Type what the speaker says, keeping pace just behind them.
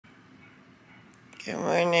Good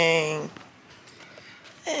morning.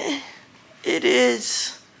 It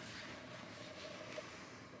is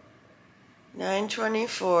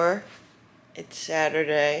 9:24. It's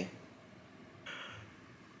Saturday.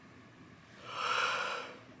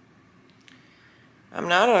 I'm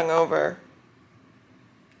not hungover.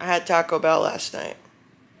 I had Taco Bell last night.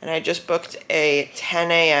 And I just booked a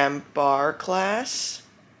 10 a.m. bar class.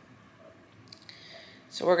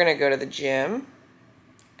 So we're gonna go to the gym.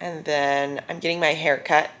 And then I'm getting my hair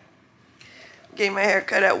cut. I'm getting my hair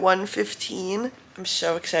cut at 1:15. I'm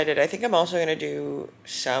so excited. I think I'm also gonna do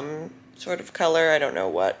some sort of color. I don't know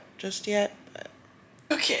what just yet. But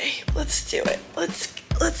okay, let's do it.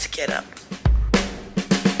 Let's get up.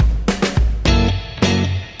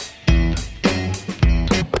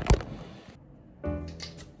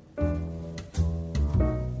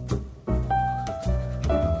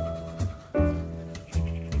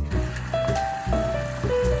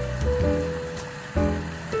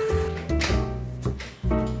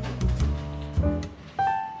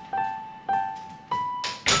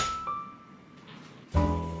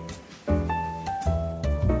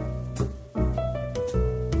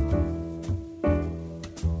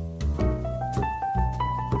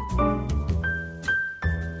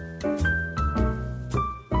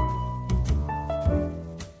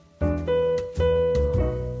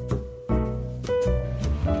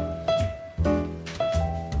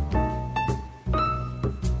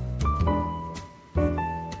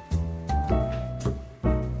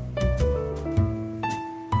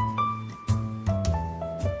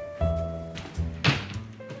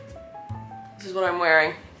 This is what I'm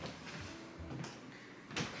wearing.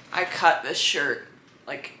 I cut this shirt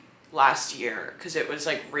like last year because it was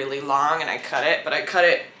like really long and I cut it, but I cut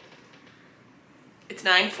it. It's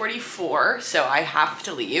 9:44, so I have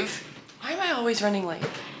to leave. Why am I always running late?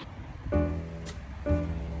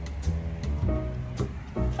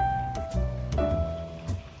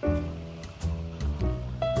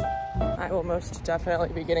 I will most definitely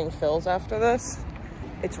be getting philz after this.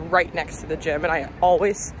 It's right next to the gym and I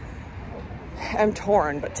always am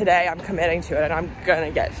torn, but today I'm committing to it and I'm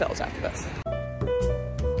gonna get philz after this.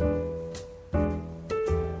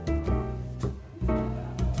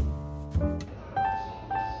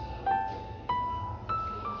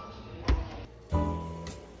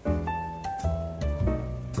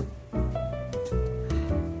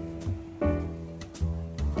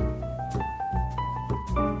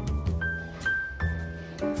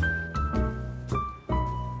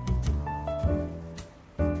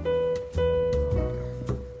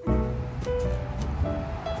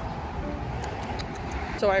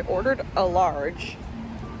 So I ordered a large,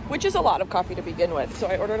 which is a lot of coffee to begin with. So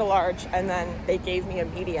I ordered a large and then they gave me a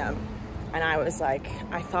medium. And I was like,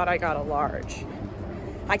 I thought I got a large.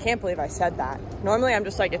 I can't believe I said that. Normally I'm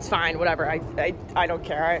just like, it's fine, whatever. I don't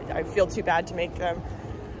care. I feel too bad to make them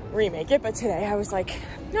remake it. But today I was like,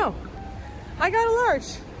 no, I got a large.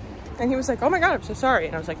 And he was like, oh my God, I'm so sorry.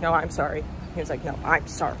 And I was like, no, I'm sorry. He was like, no, I'm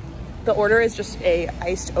sorry. The order is just a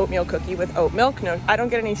iced oatmeal cookie with oat milk. No, I don't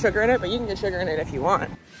get any sugar in it, but you can get sugar in it if you want.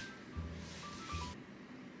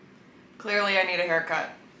 Clearly I need a haircut.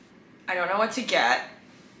 I don't know what to get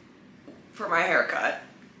for my haircut.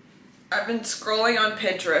 I've been scrolling on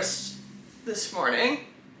Pinterest this morning.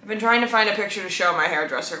 I've been trying to find a picture to show my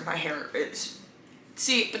hairdresser. My hair is...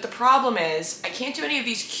 See, but the problem is I can't do any of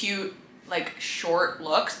these cute, like, short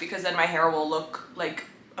looks because then my hair will look like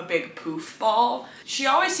a big poof ball. She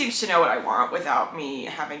always seems to know what I want without me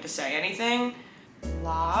having to say anything.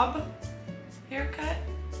 Lob haircut.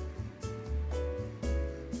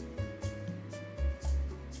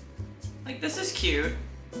 Like, this is cute.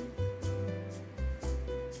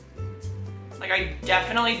 Like, I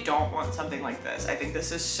definitely don't want something like this. I think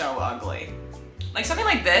this is so ugly. Like, something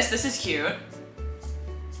like this is cute.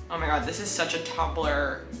 Oh my God, this is such a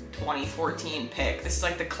Tumblr 2014 pic. This is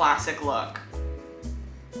like the classic look.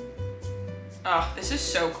 Oh, this is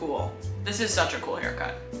so cool. This is such a cool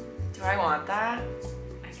haircut. Do I want that?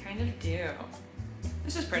 I kind of do.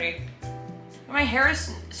 This is pretty. But my hair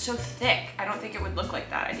is so thick. I don't think it would look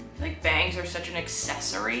like that. I feel like bangs are such an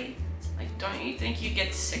accessory. Like, don't you think you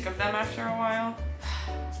get sick of them after a while?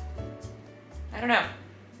 I don't know.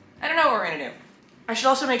 I don't know what we're gonna do. I should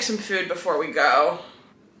also make some food before we go.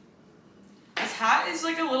 This hat is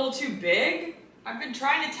like a little too big. I've been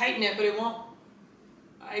trying to tighten it, but it won't.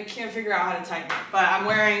 I can't figure out how to tighten it, but I'm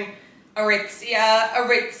wearing Aritzia,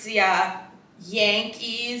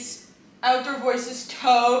 Yankees, Outdoor Voices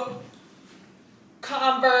tote,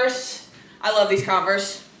 Converse. I love these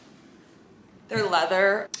Converse. They're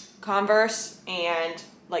leather Converse and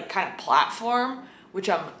like kind of platform, which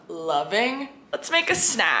I'm loving. Let's make a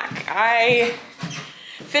snack. I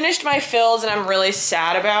finished my philz and I'm really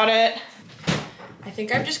sad about it. I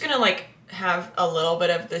think I'm just gonna like have a little bit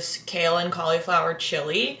of this kale and cauliflower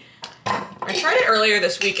chili. I tried it earlier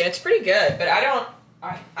this week and it's pretty good, but I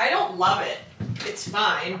don't love it. It's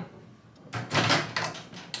fine.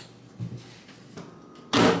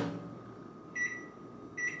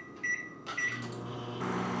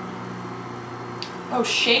 Oh,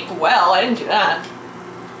 shake well. I didn't do that.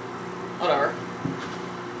 Whatever.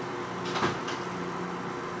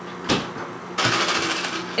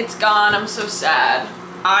 It's gone. I'm so sad.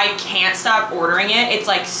 I can't stop ordering it. It's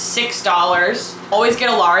like $6. Always get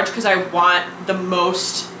a large because I want the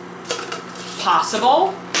most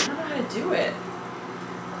possible. I don't know how to do it.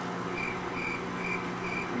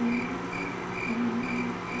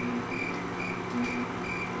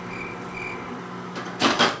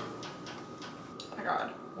 Oh my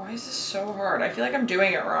god. Why is this so hard? I feel like I'm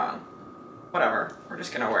doing it wrong. Whatever. We're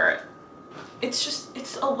just gonna wear it.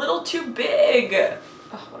 It's a little too big.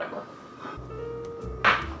 Oh, whatever.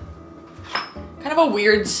 Kind of a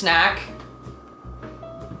weird snack.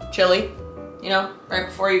 Chili, you know, right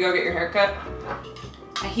before you go get your haircut.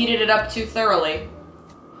 I heated it up too thoroughly.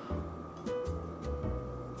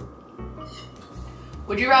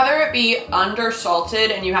 Would you rather it be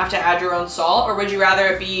under-salted and you have to add your own salt, or would you rather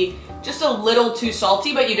it be just a little too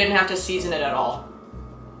salty but you didn't have to season it at all?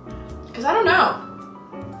 Because I don't know.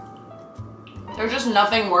 There's just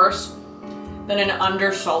nothing worse than an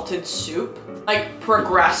under-salted soup. Like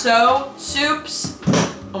Progresso soups.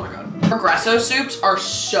 Oh my god. Progresso soups are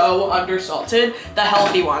so under-salted. The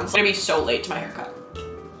healthy ones. I'm gonna be so late to my haircut.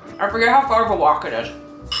 I forget how far of a walk it is.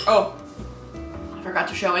 Oh, I forgot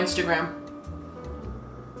to show Instagram.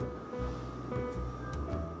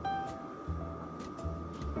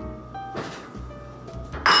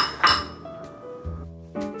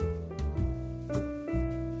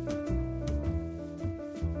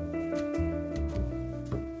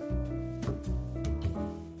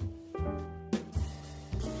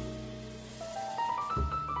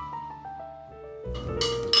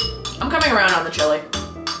 I'm coming around on the chili.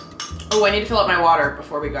 Oh, I need to fill up my water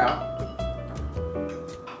before we go.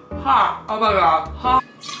 Ha! Oh my god. Ha!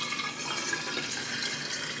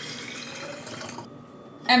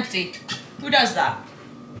 Empty. Who does that?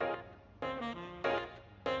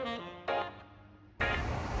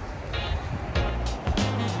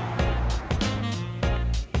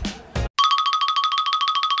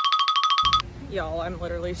 Y'all, I'm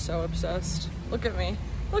literally so obsessed. Look at me.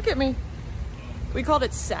 Look at me. We called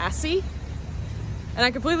it sassy, and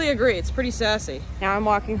I completely agree, it's pretty sassy. Now I'm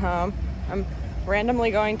walking home. I'm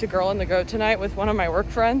randomly going to Girl and the Goat tonight with one of my work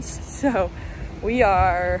friends, so we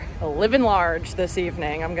are living large this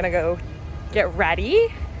evening. I'm gonna go get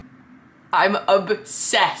ready. I'm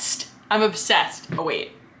obsessed. I'm obsessed. Oh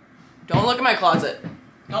wait, don't look at my closet.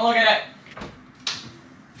 Don't look at it.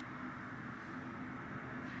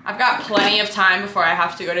 I've got plenty of time before I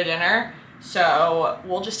have to go to dinner. So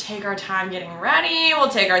we'll just take our time getting ready. We'll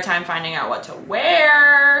take our time finding out what to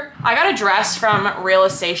wear. I got a dress from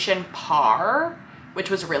Realization Par, which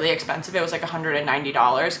was really expensive. It was like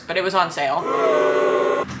 $190, but it was on sale.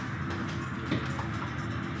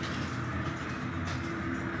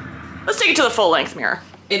 Let's take it to the full length mirror.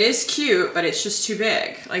 It is cute, but it's just too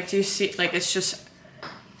big. Like, do you see, like it's just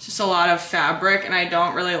a lot of fabric and I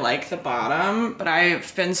don't really like the bottom, but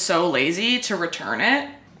I've been so lazy to return it.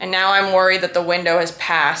 And now I'm worried that the window has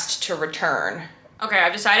passed to return. Okay,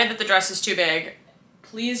 I've decided that the dress is too big.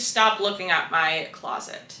 Please stop looking at my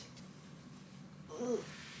closet. Ugh.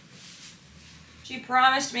 She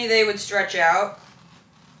promised me they would stretch out.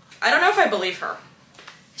 I don't know if I believe her.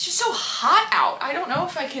 It's just so hot out. I don't know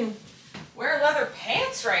if I can wear leather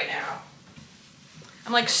pants right now.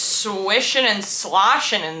 I'm like swishing and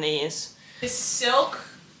sloshing in these. Is silk,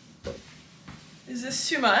 is this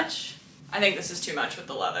too much? I think this is too much with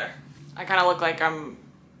the leather. I kind of look like I'm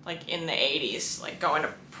like in the 80s, like going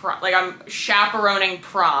to prom, like I'm chaperoning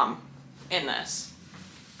prom in this.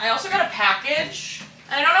 I also got a package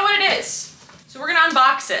and I don't know what it is. So we're gonna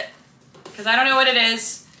unbox it because I don't know what it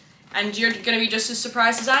is and you're gonna be just as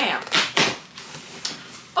surprised as I am.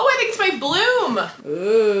 Oh, I think it's my Bloom.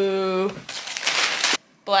 Ooh.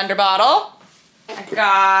 Blender bottle. I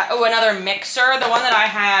got, oh, another mixer. The one that I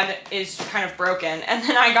had is kind of broken. And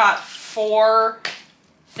then I got 4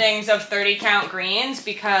 things of 30 count greens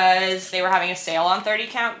because they were having a sale on 30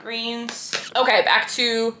 count greens. Okay, back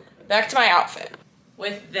to my outfit.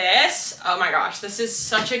 With this, oh my gosh, this is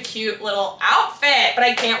such a cute little outfit, but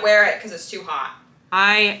I can't wear it because it's too hot.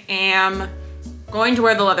 I am going to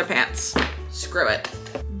wear the leather pants. Screw it.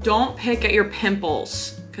 Don't pick at your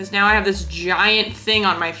pimples because now I have this giant thing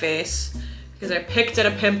on my face because I picked at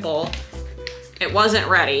a pimple. It wasn't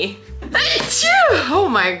ready. Oh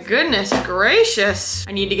my goodness gracious.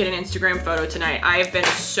 I need to get an Instagram photo tonight. I have been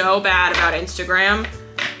so bad about Instagram.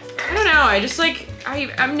 I don't know, I just like,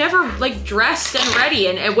 I'm never like dressed and ready.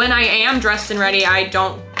 And when I am dressed and ready, I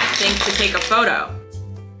don't think to take a photo.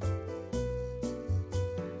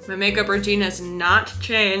 My makeup routine has not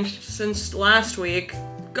changed since last week.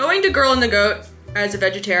 Going to Girl and the Goat as a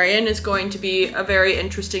vegetarian is going to be a very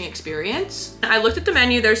interesting experience. I looked at the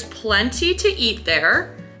menu, there's plenty to eat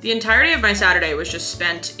there. The entirety of my Saturday was just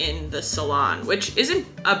spent in the salon, which isn't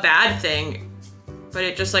a bad thing, but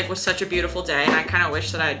it just like was such a beautiful day and I kind of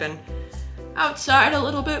wish that I had been outside a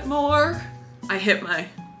little bit more. I hit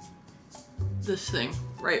this thing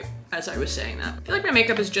right as I was saying that. I feel like my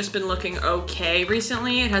makeup has just been looking okay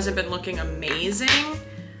recently. It hasn't been looking amazing.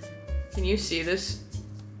 Can you see this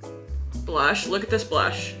blush? Look at this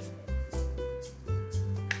blush.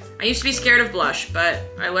 I used to be scared of blush, but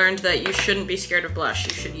I learned that you shouldn't be scared of blush.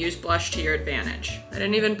 You should use blush to your advantage. I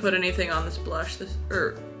didn't even put anything on this blush,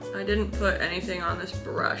 I didn't put anything on this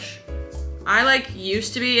brush. I like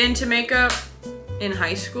used to be into makeup in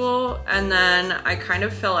high school and then I kind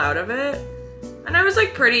of fell out of it. And I was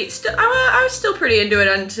like I was still pretty into it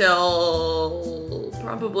until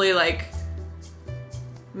probably like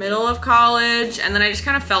middle of college. And then I just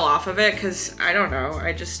kind of fell off of it because I don't know,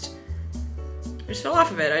 I just fell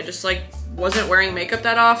off of it. I just like wasn't wearing makeup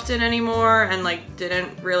that often anymore and like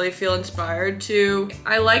didn't really feel inspired to.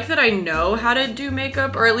 I like that I know how to do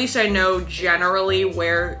makeup, or at least I know generally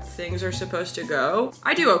where things are supposed to go.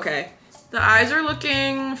 I do okay. The eyes are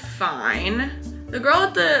looking fine. The girl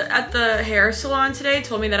at the hair salon today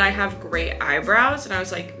told me that I have great eyebrows and I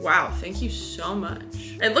was like, wow, thank you so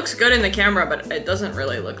much. It looks good in the camera, but it doesn't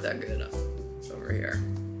really look that good over here.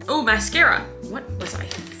 Oh, mascara. What was I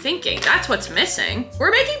thinking? That's what's missing.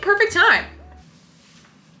 We're making perfect time.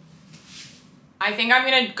 I think I'm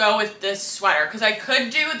gonna go with this sweater because I could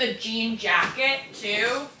do the jean jacket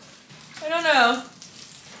too. I don't know.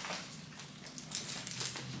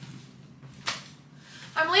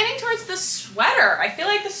 I'm leaning towards the sweater. I feel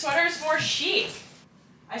like the sweater is more chic.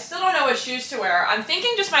 I still don't know what shoes to wear. I'm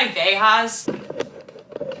thinking just my Vejas.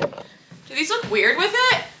 Do these look weird with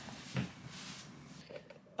it?